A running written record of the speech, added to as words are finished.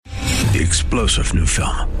The explosive new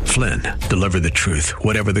film, Flynn, deliver the truth,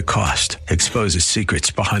 whatever the cost, exposes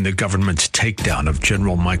secrets behind the government's takedown of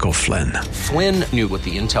General Michael Flynn. Flynn knew what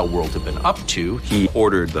the intel world had been up to. He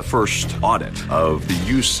ordered the first audit of the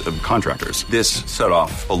use of contractors. This set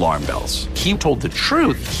off alarm bells. He told the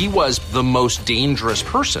truth. He was the most dangerous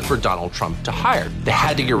person for Donald Trump to hire. They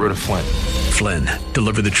had to get rid of Flynn. Flynn,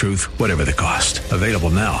 deliver the truth, whatever the cost. Available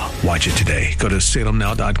now. Watch it today. Go to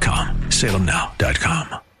salemnow.com.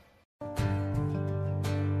 salemnow.com.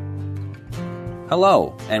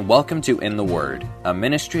 Hello, and welcome to In the Word, a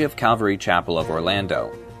ministry of Calvary Chapel of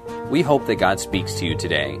Orlando. We hope that God speaks to you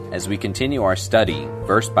today as we continue our study,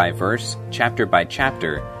 verse by verse, chapter by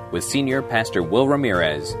chapter, with Senior Pastor Will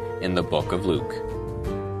Ramirez in the book of Luke.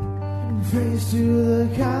 Praise to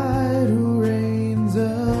the God who reigns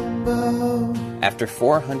above. After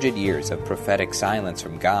 400 years of prophetic silence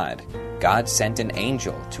from God, God sent an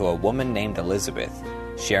angel to a woman named Elizabeth,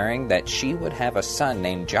 sharing that she would have a son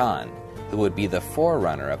named John, who would be the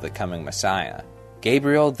forerunner of the coming Messiah.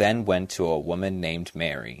 Gabriel then went to a woman named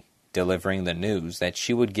Mary, delivering the news that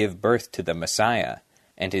she would give birth to the Messiah,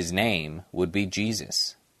 and his name would be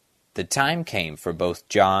Jesus. The time came for both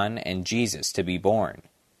John and Jesus to be born.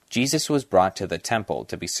 Jesus was brought to the temple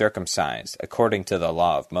to be circumcised according to the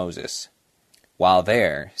law of Moses. While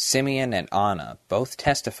there, Simeon and Anna both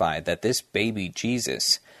testified that this baby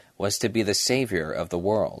Jesus was to be the Savior of the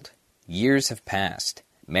world. Years have passed.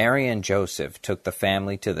 Mary and Joseph took the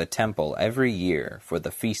family to the temple every year for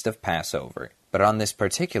the feast of Passover. But on this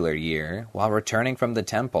particular year, while returning from the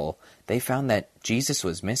temple, they found that Jesus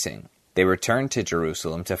was missing. They returned to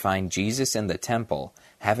Jerusalem to find Jesus in the temple,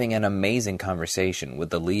 having an amazing conversation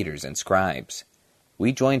with the leaders and scribes.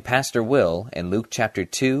 We join Pastor Will in Luke chapter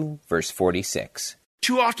 2, verse 46.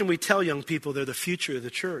 Too often we tell young people they're the future of the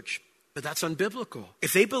church. But that's unbiblical.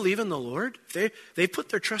 If they believe in the Lord, if they put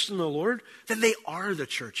their trust in the Lord, then they are the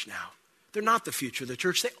church now. They're not the future of the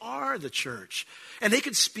church. They are the church. And they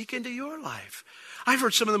can speak into your life. I've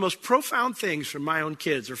heard some of the most profound things from my own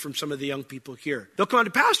kids or from some of the young people here. They'll come on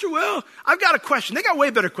to Pastor Will, I've got a question. They got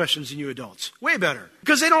way better questions than you adults. Way better.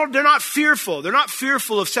 Because they're not fearful. They're not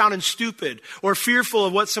fearful of sounding stupid or fearful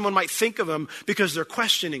of what someone might think of them because they're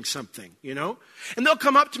questioning something, you know? And they'll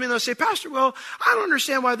come up to me and they'll say, Pastor Will, I don't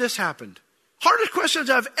understand why this happened. Hardest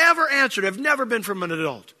questions I've ever answered have never been from an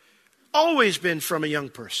adult. Always been from a young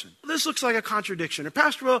person. This looks like a contradiction. Or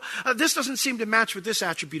Pastor Will, this doesn't seem to match with this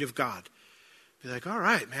attribute of God. Be like, all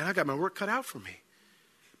right, man, I got my work cut out for me.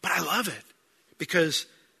 But I love it because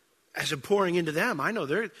as I'm pouring into them, I know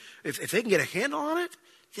if they can get a handle on it,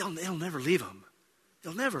 they'll never leave them.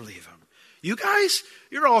 They'll never leave them. You guys,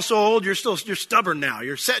 you're all so old, you're stubborn now.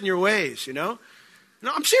 You're set in your ways, you know.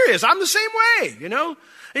 No, I'm serious. I'm the same way, you know.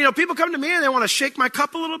 People come to me and they want to shake my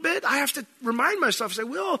cup a little bit. I have to remind myself, say,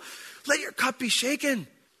 Will, let your cup be shaken.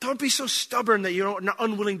 Don't be so stubborn that you're not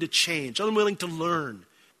unwilling to change, unwilling to learn.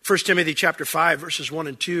 1 Timothy chapter 5, verses 1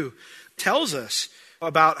 and 2 tells us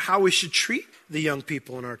about how we should treat the young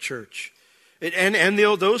people in our church and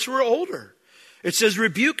those who are older. It says,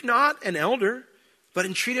 rebuke not an elder, but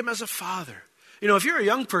entreat him as a father. If you're a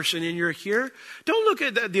young person and you're here, don't look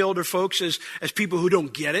at the older folks as people who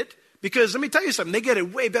don't get it. Because let me tell you something, they get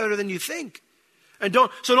it way better than you think. And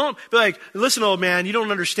don't be like, listen, old man, you don't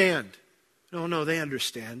understand. No, they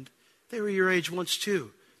understand. They were your age once too.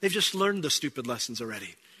 They've just learned the stupid lessons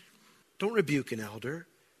already. Don't rebuke an elder,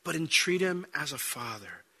 but entreat him as a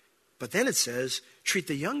father. But then it says, treat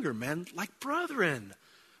the younger men like brethren.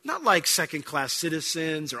 Not like second-class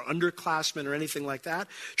citizens or underclassmen or anything like that.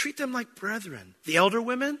 Treat them like brethren. The elder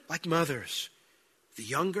women, like mothers. The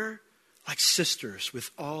younger, like sisters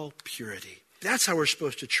with all purity. That's how we're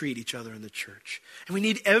supposed to treat each other in the church. And we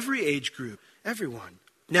need every age group, everyone.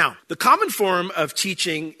 Now, the common form of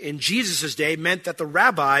teaching in Jesus' day meant that the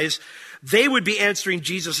rabbis, they would be answering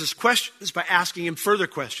Jesus' questions by asking him further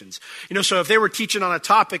questions. So if they were teaching on a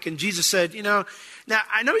topic and Jesus said, now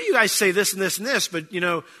I know you guys say this and this and this, but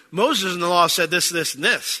Moses in the law said this, this, and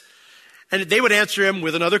this. And they would answer him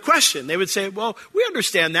with another question. They would say, well, we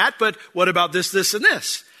understand that, but what about this, this, and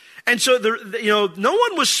this? And so, no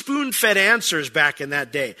one was spoon-fed answers back in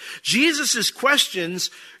that day. Jesus'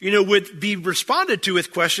 questions, would be responded to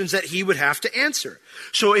with questions that he would have to answer.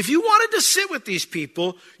 So if you wanted to sit with these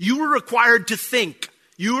people, you were required to think.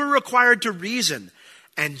 You were required to reason.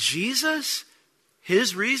 And Jesus,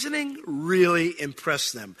 his reasoning really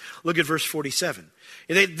impressed them. Look at verse 47.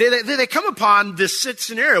 They come upon this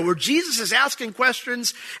scenario where Jesus is asking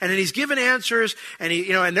questions and then he's giving answers and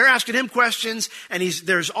and they're asking him questions and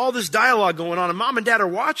there's all this dialogue going on and mom and dad are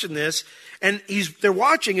watching this and they're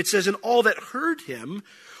watching. It says, and all that heard him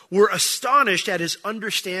were astonished at his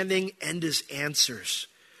understanding and his answers.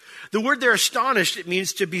 The word there, astonished, it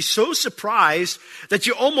means to be so surprised that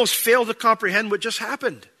you almost fail to comprehend what just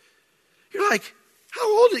happened. You're like,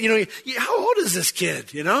 how old is this kid?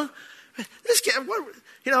 This kid,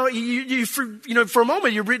 for a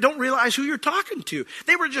moment, you don't realize who you're talking to.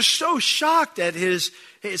 They were just so shocked at his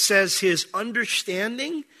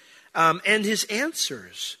understanding and his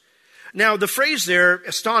answers. Now, the phrase there,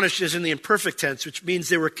 astonished, is in the imperfect tense, which means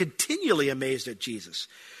they were continually amazed at Jesus.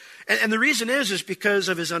 And the reason is because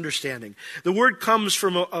of his understanding. The word comes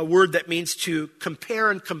from a word that means to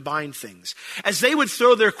compare and combine things. As they would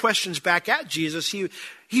throw their questions back at Jesus,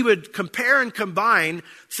 he would compare and combine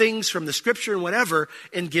things from the scripture and whatever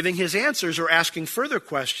in giving his answers or asking further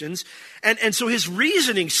questions. And so his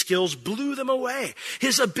reasoning skills blew them away.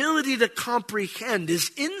 His ability to comprehend,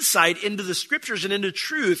 his insight into the scriptures and into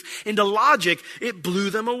truth, into logic, it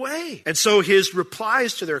blew them away. And so his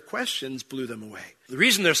replies to their questions blew them away. The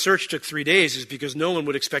reason their search took 3 days is because no one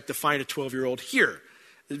would expect to find a 12-year-old here.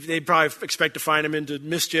 They'd probably expect to find him into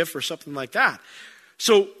mischief or something like that.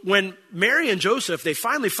 So when Mary and Joseph, they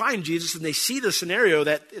finally find Jesus and they see the scenario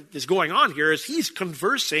that is going on here is he's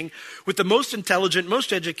conversing with the most intelligent,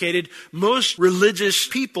 most educated, most religious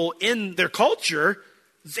people in their culture,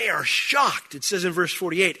 they are shocked. It says in verse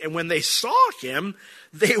 48, and when they saw him,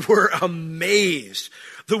 they were amazed.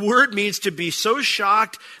 The word means to be so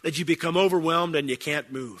shocked that you become overwhelmed and you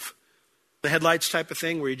can't move. The headlights type of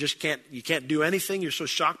thing where you can't do anything. You're so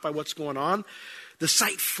shocked by what's going on. The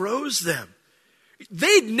sight froze them.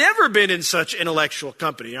 They'd never been in such intellectual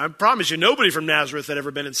company. I promise you, nobody from Nazareth had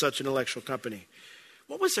ever been in such intellectual company.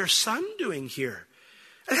 What was their son doing here?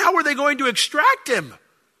 And how were they going to extract him?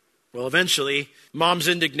 Well, eventually, mom's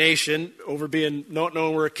indignation over not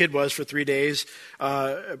knowing where a kid was for 3 days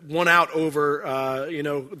won out over,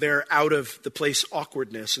 their out of the place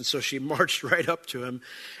awkwardness. And so she marched right up to him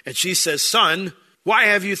and she says, "Son, why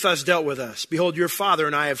have you thus dealt with us? Behold, your father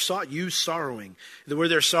and I have sought you sorrowing." The word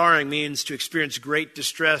there, sorrowing, means to experience great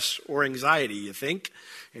distress or anxiety, you think.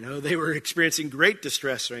 They were experiencing great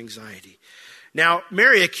distress or anxiety. Now,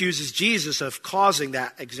 Mary accuses Jesus of causing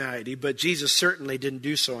that anxiety, but Jesus certainly didn't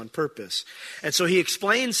do so on purpose. And so he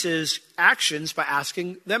explains his actions by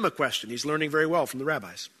asking them a question. He's learning very well from the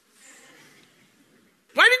rabbis.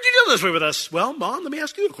 Why did you deal this way with us? Well, Mom, let me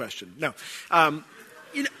ask you a question. No. And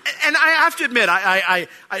I have to admit,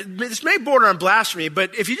 this may border on blasphemy,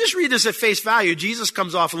 but if you just read this at face value, Jesus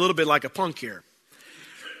comes off a little bit like a punk here.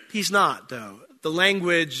 He's not, though. The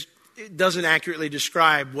language doesn't accurately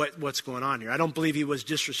describe what's going on here. I don't believe he was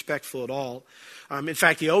disrespectful at all. In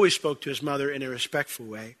fact, he always spoke to his mother in a respectful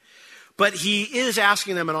way. But he is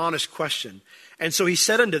asking them an honest question. And so he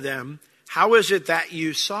said unto them, "How is it that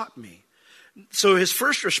you sought me?" So his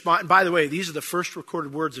first response, and by the way, these are the first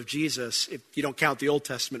recorded words of Jesus, if you don't count the Old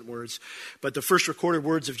Testament words, but the first recorded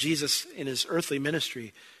words of Jesus in his earthly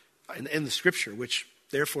ministry in the scripture, which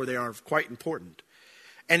therefore they are quite important.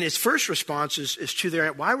 And his first response is to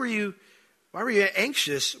their, why were you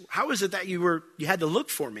anxious? How is it that you had to look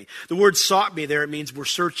for me? The word sought me there, it means we're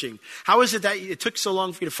searching. How is it that it took so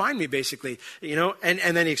long for you to find me, basically?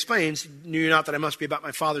 And then he explains, "Knew you not that I must be about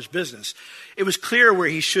my Father's business?" It was clear where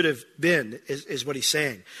he should have been, is what he's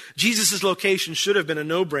saying. Jesus' location should have been a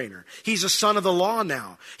no-brainer. He's a son of the law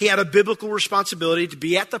now. He had a biblical responsibility to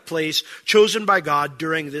be at the place chosen by God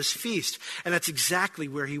during this feast. And that's exactly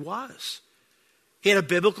where he was. He had a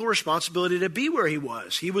biblical responsibility to be where he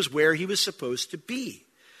was. He was where he was supposed to be.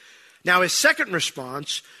 Now, his second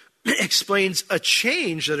response explains a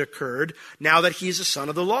change that occurred now that he's a son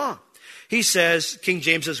of the law. He says, King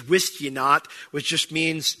James says, "Wist ye not," which just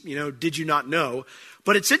means, did you not know?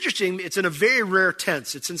 But it's interesting, it's in a very rare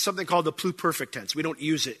tense. It's in something called the pluperfect tense. We don't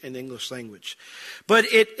use it in the English language. But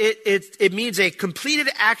it means a completed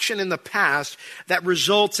action in the past that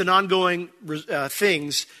results in ongoing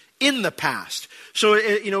things in the past.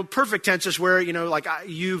 So, perfect tense is where,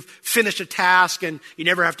 you've finished a task and you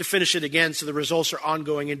never have to finish it again, so the results are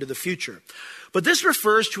ongoing into the future. But this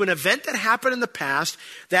refers to an event that happened in the past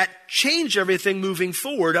that changed everything moving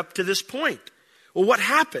forward up to this point. Well, what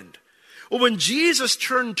happened? Well, when Jesus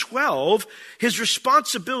turned 12, his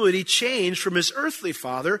responsibility changed from his earthly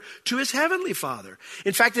father to his heavenly father.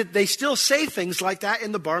 In fact, they still say things like that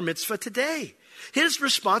in the bar mitzvah today. His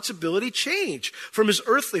responsibility changed from his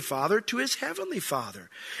earthly father to his heavenly father.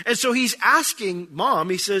 And so he's asking Mom,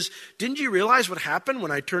 he says, "Didn't you realize what happened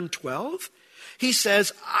when I turned 12? He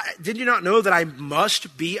says, "Did you not know that I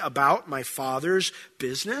must be about my Father's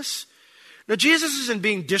business?" Now, Jesus isn't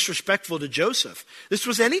being disrespectful to Joseph. This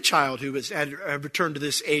was any child who had returned to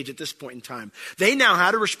this age at this point in time. They now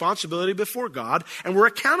had a responsibility before God and were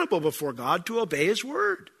accountable before God to obey his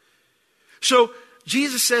word. So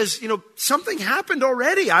Jesus says, something happened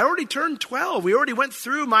already. I already turned 12. We already went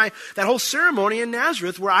through that whole ceremony in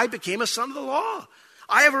Nazareth where I became a son of the law.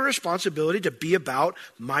 I have a responsibility to be about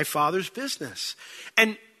my Father's business.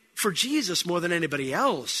 And for Jesus, more than anybody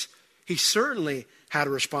else, he certainly had a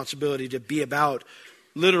responsibility to be about,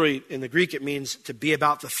 literally in the Greek it means to be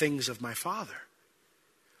about the things of my Father.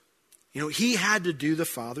 He had to do the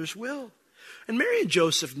Father's will. And Mary and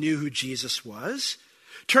Joseph knew who Jesus was.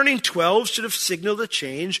 Turning 12 should have signaled a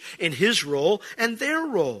change in his role and their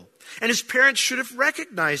role. And his parents should have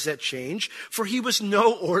recognized that change, for he was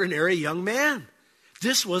no ordinary young man.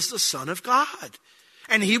 This was the Son of God.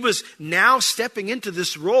 And he was now stepping into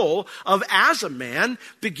this role of, as a man,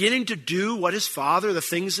 beginning to do what the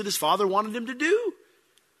things that his father wanted him to do.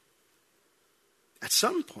 At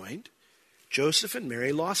some point, Joseph and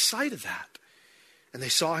Mary lost sight of that. And they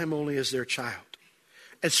saw him only as their child.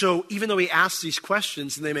 And so even though he asks these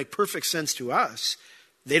questions and they make perfect sense to us,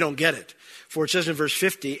 they don't get it. For it says in verse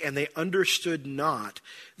 50, and they understood not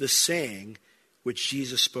the saying which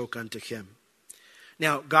Jesus spoke unto him.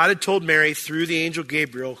 Now, God had told Mary through the angel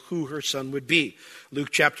Gabriel who her son would be. Luke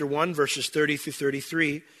chapter 1, verses 30 through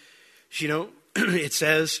 33. It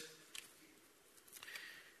says,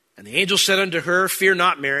 and the angel said unto her, fear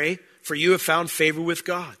not, Mary, for you have found favor with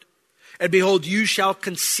God. And behold, you shall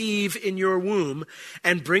conceive in your womb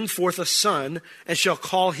and bring forth a son, and shall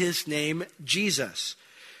call his name Jesus.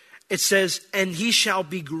 It says, and he shall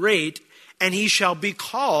be great, and he shall be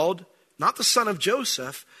called, not the son of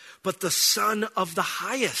Joseph, but the Son of the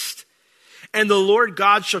Highest. And the Lord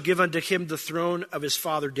God shall give unto him the throne of his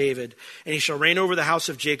father David, and he shall reign over the house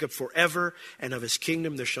of Jacob forever, and of his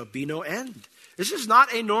kingdom there shall be no end. This is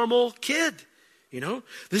not a normal kid.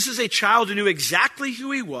 This is a child who knew exactly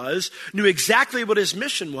who he was, knew exactly what his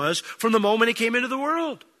mission was from the moment he came into the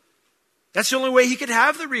world. That's the only way he could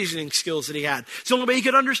have the reasoning skills that he had. It's the only way he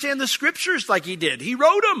could understand the scriptures like he did. He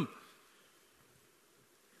wrote them.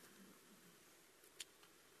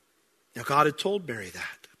 Now, God had told Mary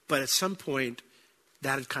that, but at some point,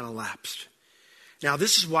 that had kind of lapsed. Now,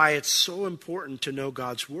 this is why it's so important to know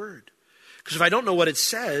God's word. Because if I don't know what it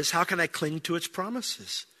says, how can I cling to its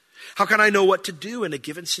promises? How can I know what to do in a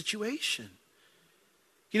given situation?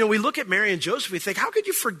 We look at Mary and Joseph, we think, how could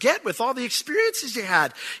you forget with all the experiences you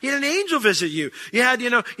had? You had an angel visit you. You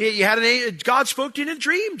had, God spoke to you in a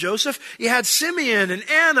dream, Joseph. You had Simeon and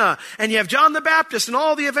Anna, and you have John the Baptist and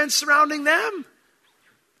all the events surrounding them.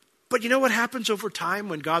 But you know what happens over time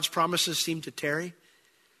when God's promises seem to tarry?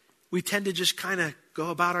 We tend to just kind of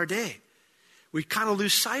go about our day. We kind of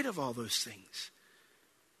lose sight of all those things.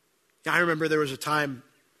 I remember there was a time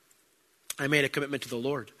I made a commitment to the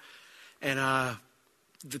Lord. And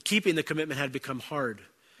keeping the commitment had become hard.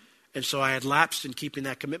 And so I had lapsed in keeping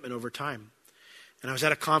that commitment over time. And I was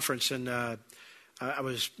at a conference, and I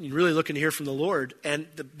was really looking to hear from the Lord. And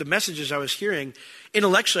the messages I was hearing,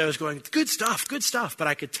 intellectually I was going, good stuff. But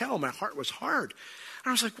I could tell my heart was hard. And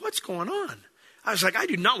I was like, what's going on? I was like, I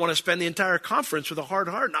do not want to spend the entire conference with a hard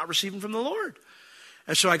heart, not receiving from the Lord.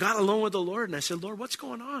 And so I got alone with the Lord, and I said, Lord, what's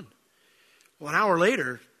going on? Well, an hour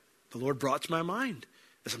later, the Lord brought to my mind,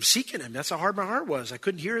 as I'm seeking him, that's how hard my heart was. I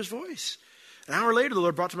couldn't hear his voice. An hour later, the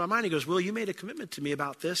Lord brought to my mind, he goes, Will, you made a commitment to me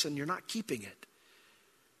about this, and you're not keeping it.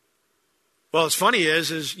 Well, what's funny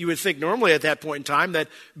is you would think normally at that point in time that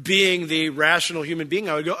being the rational human being,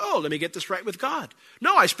 I would go, oh, let me get this right with God.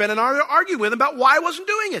 No, I spent an hour arguing with him about why I wasn't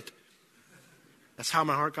doing it. That's how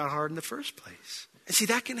my heart got hard in the first place. And see,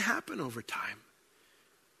 that can happen over time.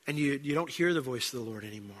 And you don't hear the voice of the Lord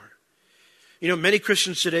anymore. Many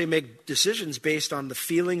Christians today make decisions based on the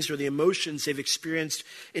feelings or the emotions they've experienced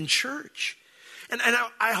in church. And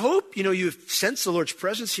I hope, you sense the Lord's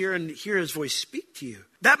presence here and hear his voice speak to you.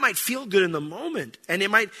 That might feel good in the moment, and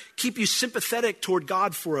it might keep you sympathetic toward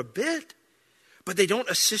God for a bit, but they don't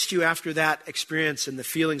assist you after that experience and the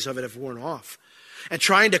feelings of it have worn off. And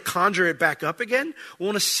trying to conjure it back up again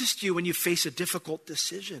won't assist you when you face a difficult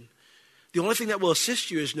decision. The only thing that will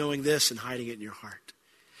assist you is knowing this and hiding it in your heart.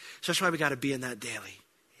 So that's why we got to be in that daily,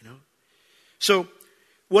 So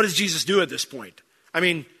what does Jesus do at this point?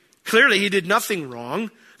 Clearly he did nothing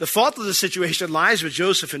wrong. The fault of the situation lies with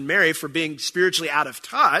Joseph and Mary for being spiritually out of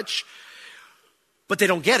touch, but they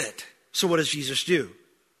don't get it. So what does Jesus do?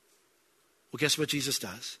 Well, guess what Jesus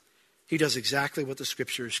does? He does exactly what the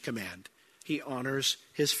scriptures command. He honors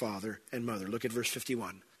his father and mother. Look at verse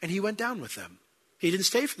 51. And he went down with them. He didn't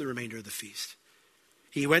stay for the remainder of the feast.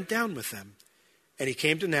 He went down with them. And he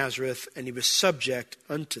came to Nazareth, and he was subject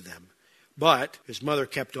unto them. But his mother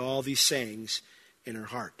kept all these sayings in her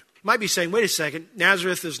heart. You might be saying, wait a second,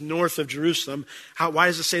 Nazareth is north of Jerusalem. Why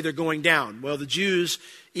does it say they're going down? Well, the Jews,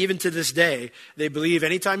 even to this day, they believe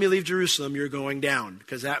anytime you leave Jerusalem, you're going down,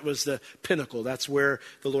 because that was the pinnacle. That's where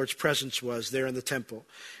the Lord's presence was, there in the temple.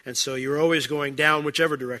 And so you're always going down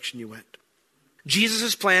whichever direction you went.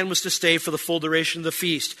 Jesus' plan was to stay for the full duration of the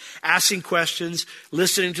feast, asking questions,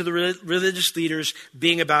 listening to the religious leaders,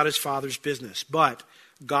 being about his Father's business. But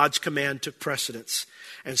God's command took precedence.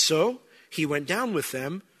 And so he went down with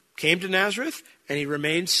them, came to Nazareth, and he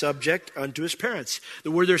remained subject unto his parents. The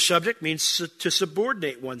word there, subject, means to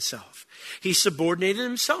subordinate oneself. He subordinated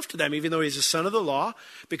himself to them, even though he's a son of the law,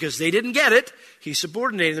 because they didn't get it. He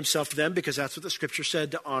subordinated himself to them because that's what the scripture said,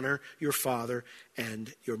 to honor your father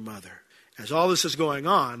and your mother. As all this is going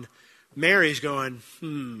on, Mary's going,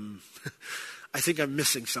 I think I'm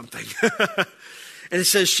missing something. And it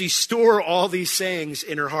says she stored all these sayings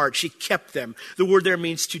in her heart. She kept them. The word there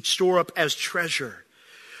means to store up as treasure.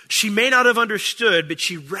 She may not have understood, but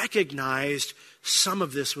she recognized some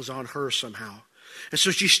of this was on her somehow. And so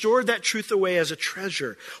she stored that truth away as a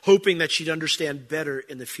treasure, hoping that she'd understand better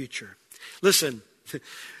in the future. Listen,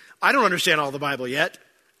 I don't understand all the Bible yet.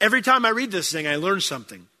 Every time I read this thing, I learn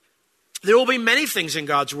something. There will be many things in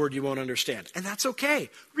God's word you won't understand, and that's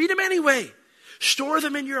okay. Read them anyway. Store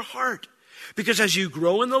them in your heart, because as you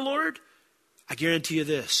grow in the Lord, I guarantee you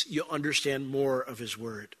this, you'll understand more of his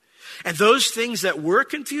word. And those things that were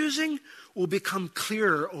confusing will become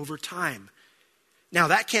clearer over time. Now,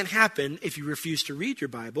 that can't happen if you refuse to read your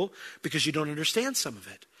Bible because you don't understand some of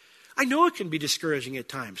it. I know it can be discouraging at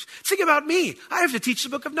times. Think about me. I have to teach the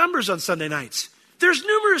book of Numbers on Sunday nights. There's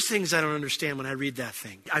numerous things I don't understand when I read that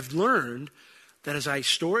thing. I've learned that as I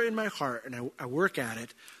store it in my heart and I work at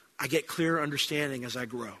it, I get clearer understanding as I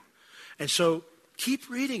grow. And so keep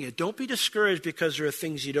reading it. Don't be discouraged because there are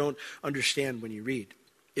things you don't understand when you read.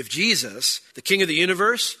 If Jesus, the King of the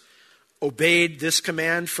universe, obeyed this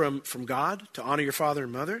command from God to honor your father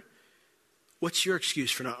and mother, what's your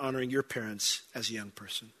excuse for not honoring your parents as a young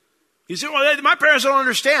person? You say, well, my parents don't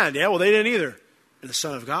understand. Yeah, well, they didn't either. And the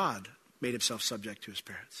Son of God made himself subject to his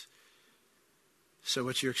parents. So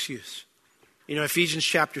what's your excuse? Ephesians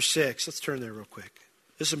chapter 6, let's turn there real quick.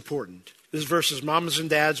 This is important. This verses moms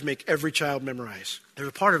and dads make every child memorize. There's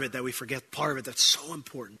a part of it that we forget, part of it that's so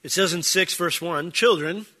important. It says in 6 verse 1,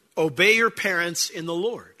 children, obey your parents in the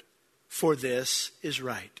Lord, for this is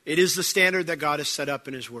right. It is the standard that God has set up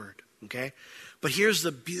in his word, okay? But here's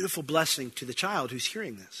the beautiful blessing to the child who's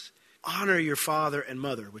hearing this. Honor your father and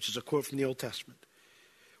mother, which is a quote from the Old Testament,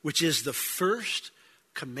 which is the first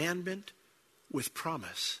commandment with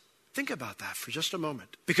promise. Think about that for just a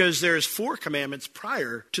moment. Because there's 4 commandments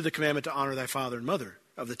prior to the commandment to honor thy father and mother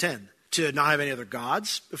of the 10. To not have any other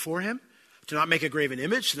gods before him, to not make a graven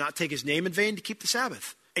image, to not take his name in vain, to keep the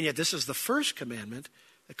Sabbath. And yet this is the first commandment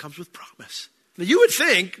that comes with promise. Now you would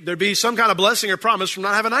think there'd be some kind of blessing or promise from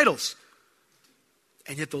not having idols.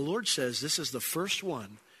 And yet the Lord says this is the first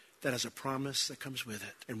one that has a promise that comes with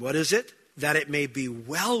it. And what is it? That it may be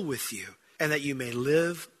well with you and that you may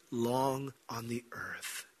live long on the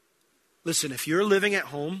earth. Listen, if you're living at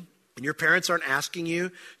home and your parents aren't asking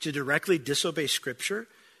you to directly disobey Scripture,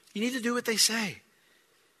 you need to do what they say.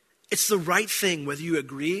 It's the right thing, whether you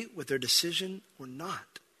agree with their decision or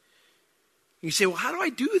not. You say, well, how do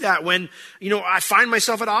I do that when, I find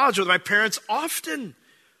myself at odds with my parents often?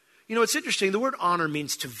 It's interesting. The word honor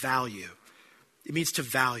means to value. It means to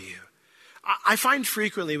value. I find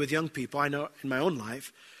frequently with young people, I know in my own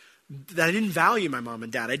life, that I didn't value my mom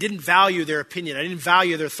and dad. I didn't value their opinion. I didn't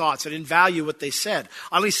value their thoughts. I didn't value what they said.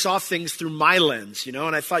 I only saw things through my lens, and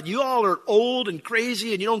I thought, you all are old and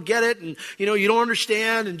crazy and you don't get it and, you don't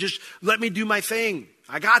understand and just let me do my thing.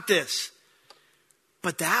 I got this.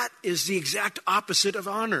 But that is the exact opposite of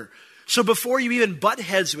honor. So before you even butt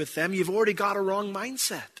heads with them, you've already got a wrong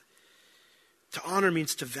mindset. To honor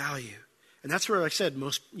means to value. And that's where, like I said,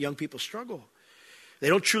 most young people struggle. They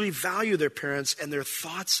don't truly value their parents and their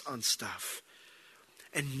thoughts on stuff.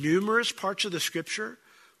 And numerous parts of the scripture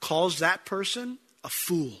calls that person a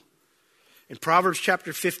fool. In Proverbs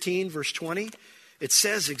chapter 15, verse 20, it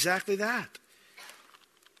says exactly that.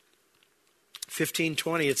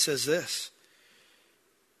 15:20, it says this.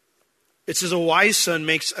 It says, a wise son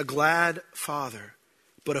makes a glad father,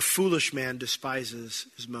 but a foolish man despises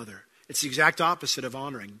his mother. It's the exact opposite of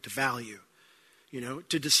honoring, to value.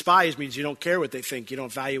 To despise means you don't care what they think. You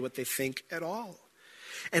don't value what they think at all.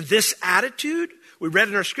 And this attitude, we read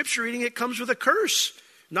in our scripture reading, it comes with a curse.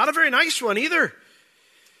 Not a very nice one either.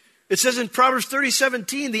 It says in Proverbs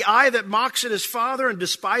 30:17, the eye that mocks at his father and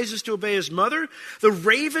despises to obey his mother, the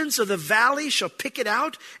ravens of the valley shall pick it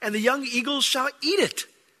out, and the young eagles shall eat it.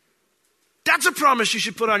 That's a promise you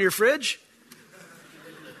should put on your fridge.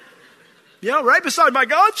 Yeah, right beside my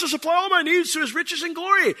God shall supply all my needs through his riches and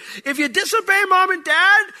glory. If you disobey mom and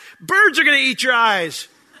dad, birds are going to eat your eyes.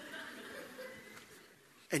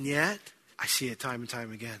 And yet, I see it time and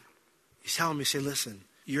time again. He's telling me, say, listen,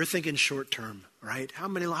 you're thinking short term, right? How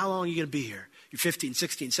long are you going to be here? You're 15,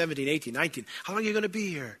 16, 17, 18, 19. How long are you going to be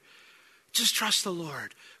here? Just trust the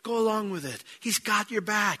Lord. Go along with it. He's got your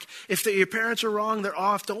back. If your parents are wrong, they're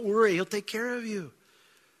off, don't worry. He'll take care of you.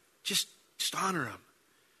 Just honor him.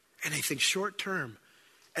 And they think short term.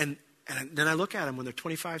 And then I look at them when they're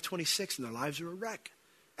 25, 26, and their lives are a wreck.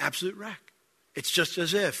 Absolute wreck. It's just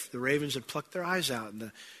as if the ravens had plucked their eyes out and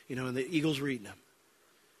the eagles were eating them.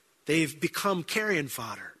 They've become carrion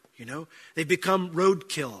fodder, They've become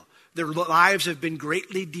roadkill. Their lives have been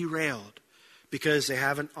greatly derailed because they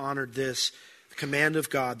haven't honored the command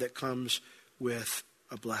of God that comes with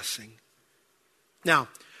a blessing. Now,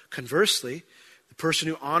 conversely, the person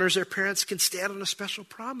who honors their parents can stand on a special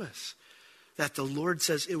promise that the Lord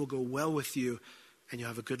says it will go well with you and you'll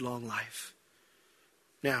have a good long life.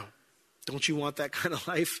 Now, don't you want that kind of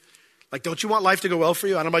life? Like, don't you want life to go well for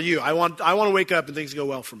you? I don't know about you. I want to wake up and things go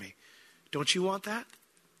well for me. Don't you want that?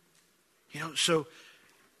 So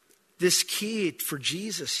this key for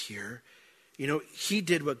Jesus here, he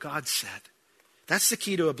did what God said. That's the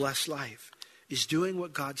key to a blessed life, is doing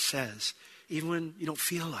what God says, even when you don't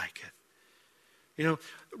feel like it.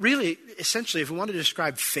 Really, essentially, if we want to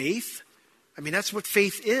describe faith, that's what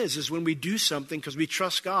faith is when we do something because we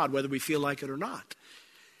trust God, whether we feel like it or not.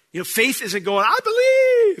 Faith isn't going, I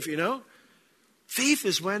believe, Faith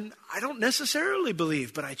is when I don't necessarily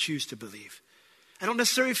believe, but I choose to believe. I don't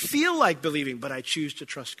necessarily feel like believing, but I choose to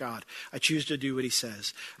trust God. I choose to do what he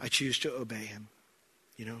says. I choose to obey him,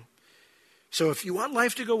 So if you want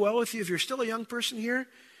life to go well with you, if you're still a young person here,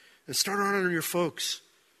 then start honoring your folks.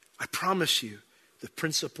 I promise you, the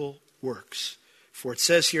principle works. For it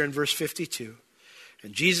says here in verse 52,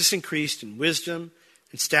 and Jesus increased in wisdom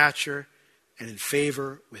and stature and in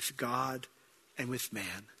favor with God and with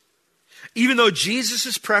man. Even though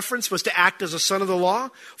Jesus' preference was to act as a son of the law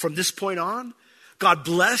from this point on, God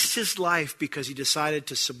blessed his life because he decided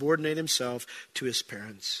to subordinate himself to his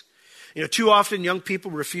parents. Too often young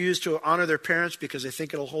people refuse to honor their parents because they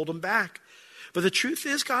think it'll hold them back. But the truth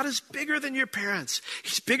is, God is bigger than your parents.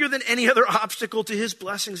 He's bigger than any other obstacle to his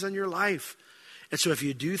blessings in your life. And so if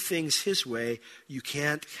you do things his way, you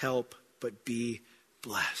can't help but be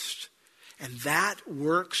blessed. And that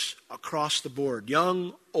works across the board.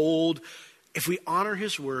 Young, old, if we honor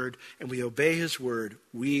his word and we obey his word,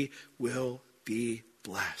 we will be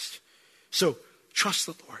blessed. So trust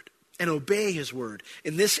the Lord and obey his word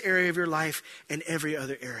in this area of your life and every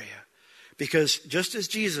other area. Because just as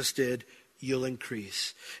Jesus did, you'll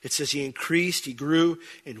increase. It says he increased, he grew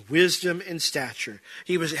in wisdom and stature.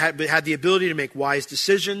 He had the ability to make wise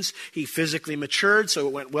decisions. He physically matured, so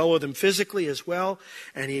it went well with him physically as well.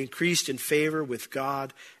 And he increased in favor with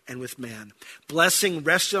God and with man. Blessing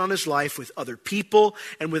rested on his life with other people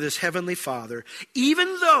and with his heavenly Father, even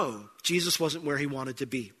though Jesus wasn't where he wanted to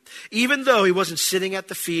be. Even though he wasn't sitting at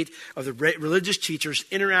the feet of the religious teachers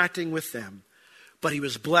interacting with them. But he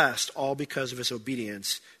was blessed all because of his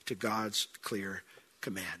obedience to God's clear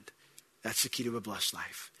command. That's the key to a blessed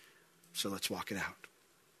life. So let's walk it out.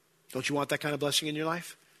 Don't you want that kind of blessing in your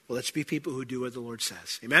life? Well, let's be people who do what the Lord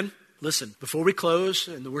says. Amen? Listen, before we close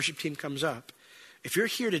and the worship team comes up, if you're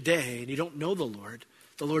here today and you don't know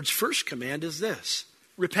the Lord's first command is this: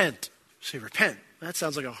 repent. Say repent. That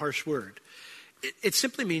sounds like a harsh word. It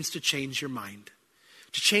simply means to change your mind.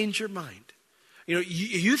 To change your mind.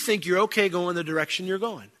 You think you're okay going the direction you're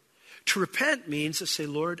going. To repent means to say,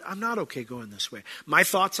 Lord, I'm not okay going this way. My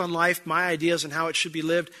thoughts on life, my ideas on how it should be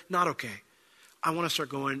lived, not okay. I want to start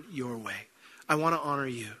going your way. I want to honor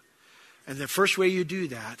you. And the first way you do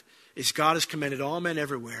that is God has commanded all men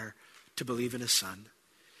everywhere to believe in his son.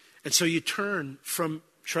 And so you turn from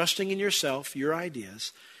trusting in yourself, your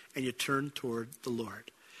ideas, and you turn toward the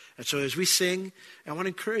Lord. And so as we sing, I want to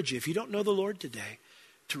encourage you, if you don't know the Lord today,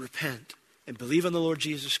 to repent and believe on the Lord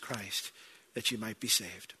Jesus Christ that you might be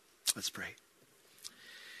saved. Let's pray.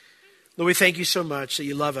 Lord, we thank you so much that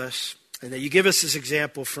you love us and that you give us this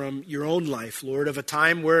example from your own life, Lord, of a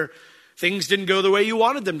time where things didn't go the way you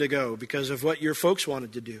wanted them to go because of what your folks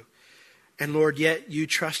wanted to do. And Lord, yet you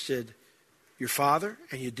trusted your father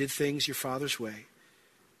and you did things your father's way.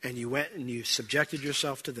 And you went and you subjected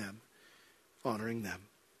yourself to them, honoring them.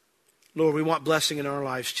 Lord, we want blessing in our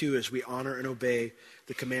lives too as we honor and obey the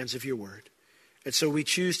the commands of your word. And so we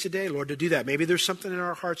choose today, Lord, to do that. Maybe there's something in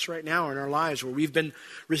our hearts right now, in our lives, where we've been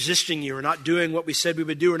resisting you or not doing what we said we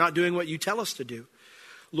would do or not doing what you tell us to do.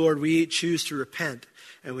 Lord, we choose to repent,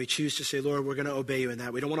 and we choose to say, Lord, we're going to obey you in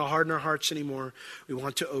that. We don't want to harden our hearts anymore. We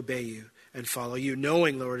want to obey you and follow you,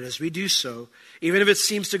 knowing, Lord, as we do so, even if it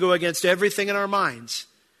seems to go against everything in our minds,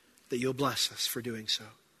 that you'll bless us for doing so.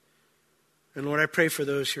 And Lord, I pray for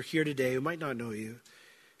those who are here today who might not know you.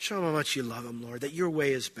 Show them how much you love them, Lord, that your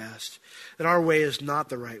way is best, that our way is not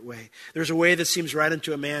the right way. There's a way that seems right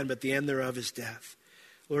unto a man, but the end thereof is death.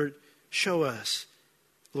 Lord, show us,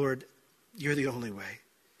 Lord, you're the only way,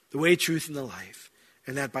 the way, truth, and the life,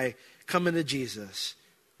 and that by coming to Jesus,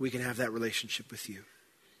 we can have that relationship with you.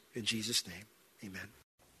 In Jesus' name, amen.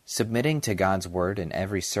 Submitting to God's word in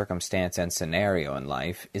every circumstance and scenario in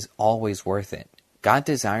life is always worth it. God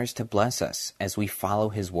desires to bless us as we follow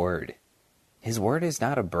his word. His word is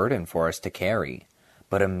not a burden for us to carry,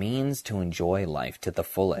 but a means to enjoy life to the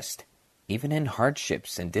fullest. Even in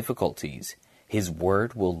hardships and difficulties, his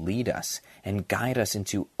word will lead us and guide us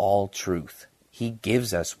into all truth. He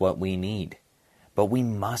gives us what we need, but we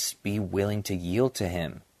must be willing to yield to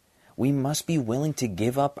him. We must be willing to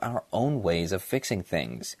give up our own ways of fixing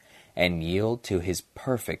things and yield to his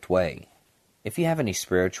perfect way. If you have any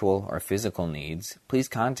spiritual or physical needs, please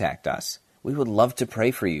contact us. We would love to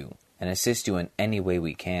pray for you and assist you in any way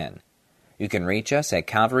we can. You can reach us at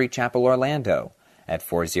Calvary Chapel Orlando at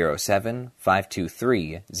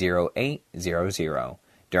 407-523-0800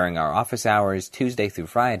 during our office hours Tuesday through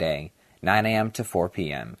Friday, 9 a.m. to 4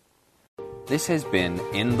 p.m. This has been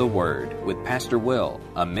In the Word with Pastor Will,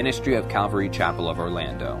 a ministry of Calvary Chapel of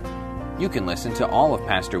Orlando. You can listen to all of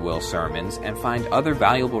Pastor Will's sermons and find other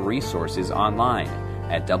valuable resources online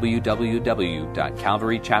at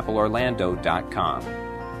www.calvarychapelorlando.com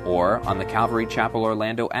or on the Calvary Chapel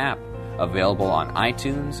Orlando app, available on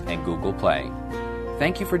iTunes and Google Play.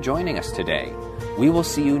 Thank you for joining us today. We will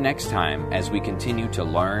see you next time as we continue to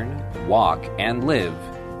learn, walk, and live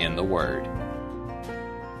in the Word.